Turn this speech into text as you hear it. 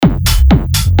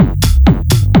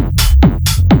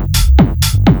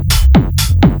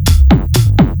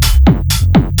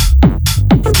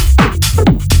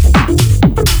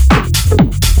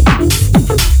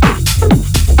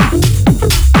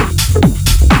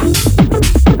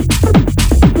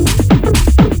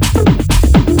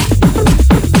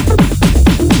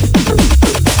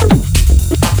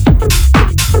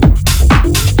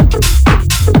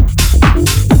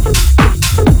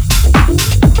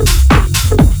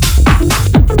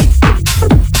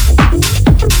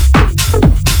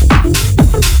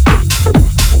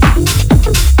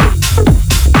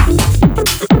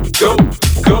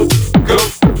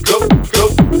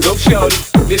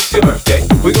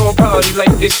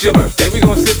it's your birthday. We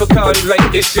gon' sip a Bacardi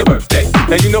like it's your birthday.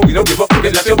 And you know we don't give up,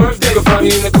 it's not your birthday. You can find me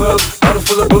in the club, bottle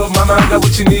full of bug. Mama, I got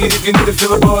what you need if you need to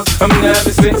fill a buzz. I'm in the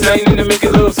having sex, I ain't in to make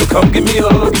it love. So come give me a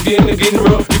hug if you're in the getting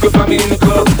rough. You can find me in the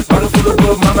club, bottle full of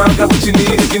bug. Mama, I got what you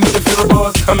need if you need to fill a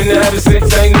buzz. I'm in the having sex,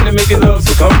 I ain't in to make it love.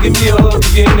 So come give me a hug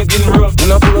if you're in the getting rough.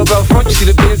 When I pull up out front, you see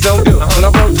the Benz on dip. When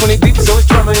I roll 20 deep, so it's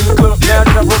drama in the club. Now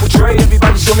that I roll with Trey,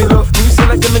 everybody show me love. When you say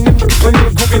like Eminem, you get plenty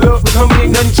of groupie love. With homie,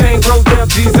 ain't nothing changed, roll down,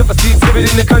 G's up. I see exhibit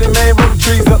in the cutting, man, roll the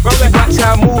trees up. If you watch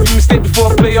how I move, you mistake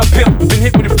before I play up pimp. Been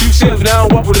hit with a few shells, but I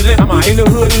don't walk with a limp. In the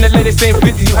hood, in the ladies saying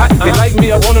 50, you hot. They like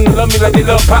me, I want them to love me like they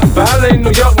love pop. But I in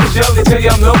New York with the show, they tell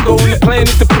you I'm loco. And the plan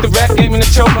is to put the rap game in the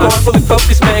choke. I'm fully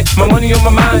focused, man. My money on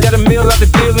my mind, got a meal out the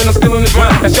deal, and I'm still in the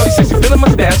grind. Now Shorty says she feeling my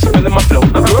style, she feeling my flow.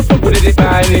 Girl, fuck with it, they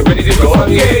buy, and they ready to go.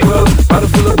 I'm yeah, well, bottle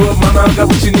full of bug, mama, I got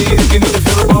what you need if you need to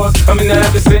fill a buzz. I'm in the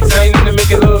having sex, I ain't in to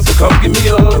make it love. So come give me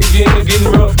a hug if you're in the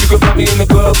getting rough. You can find me in the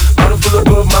club, bottle full of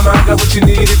bug, mama, I got what you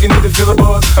need if you need to fill a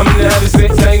buzz. I'm in the having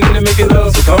sex, I ain't in to make it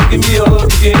love. So come give me a hug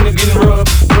if you're in the getting rough.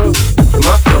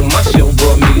 My flow, my show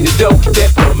brought me the dope that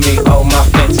brought me all my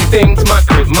fancy things. My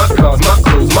crib, my cars, my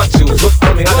clothes, my shoes. Look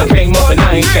for me, I done came up and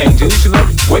I ain't changed. You should love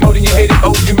it, way more than you hate it.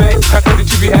 Oh, you mad? How come that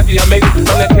you be happy I made it?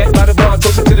 I'm that cat by the bar,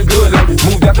 toasting to the good life.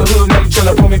 Moved out the hood, now you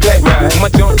tryna pull me back, right?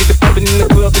 My junk get the pumping in the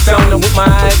club, it's on. I'm with my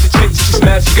eyes, the chick, she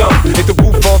smash, she gone. Hit the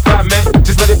roof on fire, man,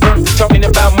 just let it burn. Talking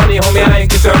about money, homie, I ain't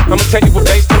concerned. I'ma tell you what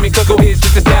bass told me, cause go ahead,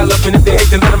 switch the style up. And if they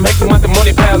hate, then let them hate them, want the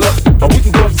money pile up. Or we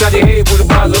can go upside your head with a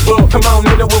bottle of bug. Come on,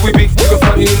 nigga, where we be? You can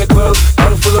find me in the club,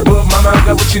 bottle full of bug. Mama, I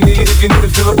got what you need if you need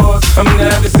to fill a buzz. I'm in the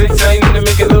having sex, I ain't in to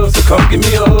make it love. So come give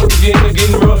me a hug if you're in the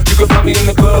getting rough. You can find me in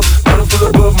the club, bottle full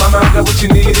of bug. Mama, I got what you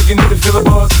need if you need to fill a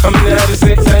buzz. I'm in the having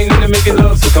sex, I ain't in to make it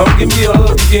love. So come give me a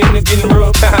hug if you're in the getting rough.